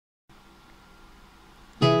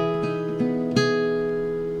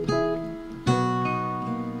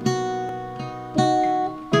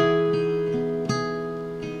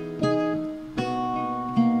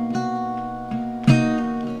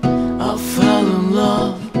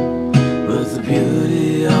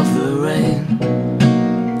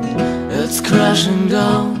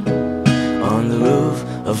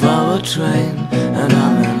of our train, and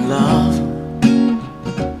I'm in love.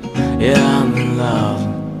 Yeah, I'm in love.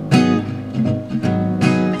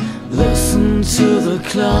 Listen to the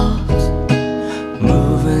clouds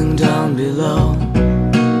moving down below.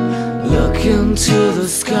 Look into the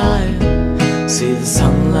sky, see the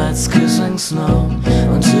sunlight's kissing snow,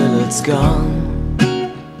 until it's gone,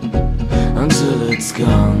 until it's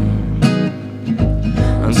gone,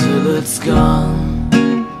 until it's gone,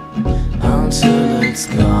 until it's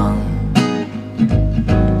gone.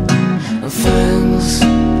 And things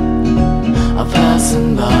are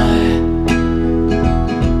passing by.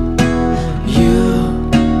 You,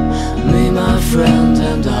 me, my friend,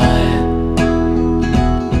 and I.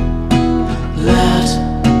 Let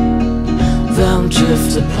them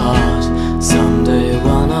drift apart. Someday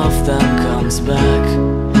one of them comes back,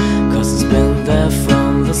 'cause it's been there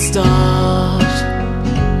from the start.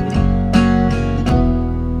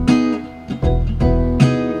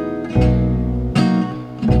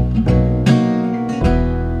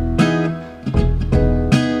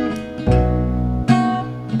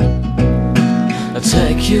 I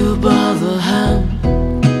take you by the hand,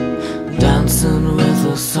 dancing with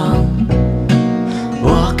the sun,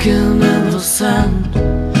 walking in the sand.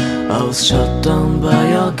 I was shot down by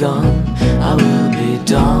your gun. I will be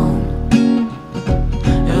down,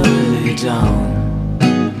 you're really down.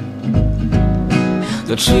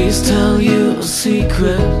 The trees tell you a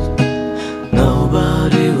secret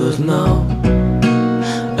nobody would know.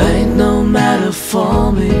 Ain't no matter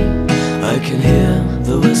for me, I can hear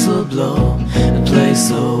the whistle blow. It plays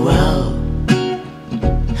so well,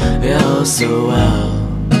 yeah, oh so well.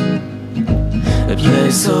 It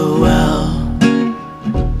plays so well,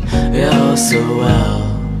 yeah, oh so well.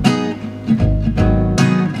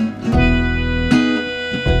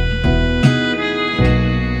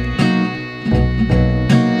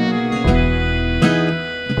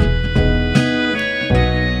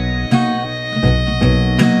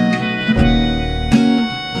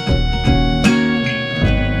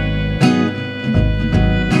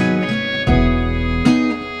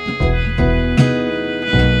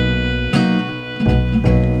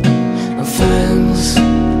 Things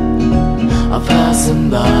are passing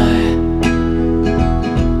by.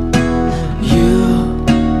 You,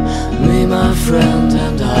 me, my friend,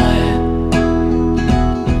 and I.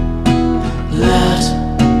 Let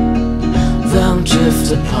them drift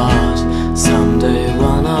apart. Someday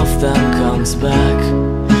one of them comes back,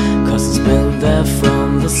 'cause it's been there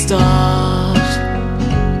from the start.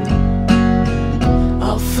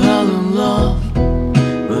 I fell in love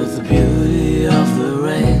with the beauty of the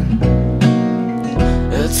rain.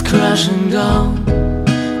 It's crashing down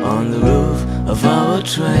on the roof of our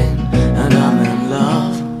train, and I'm in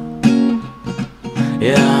love.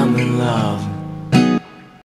 Yeah,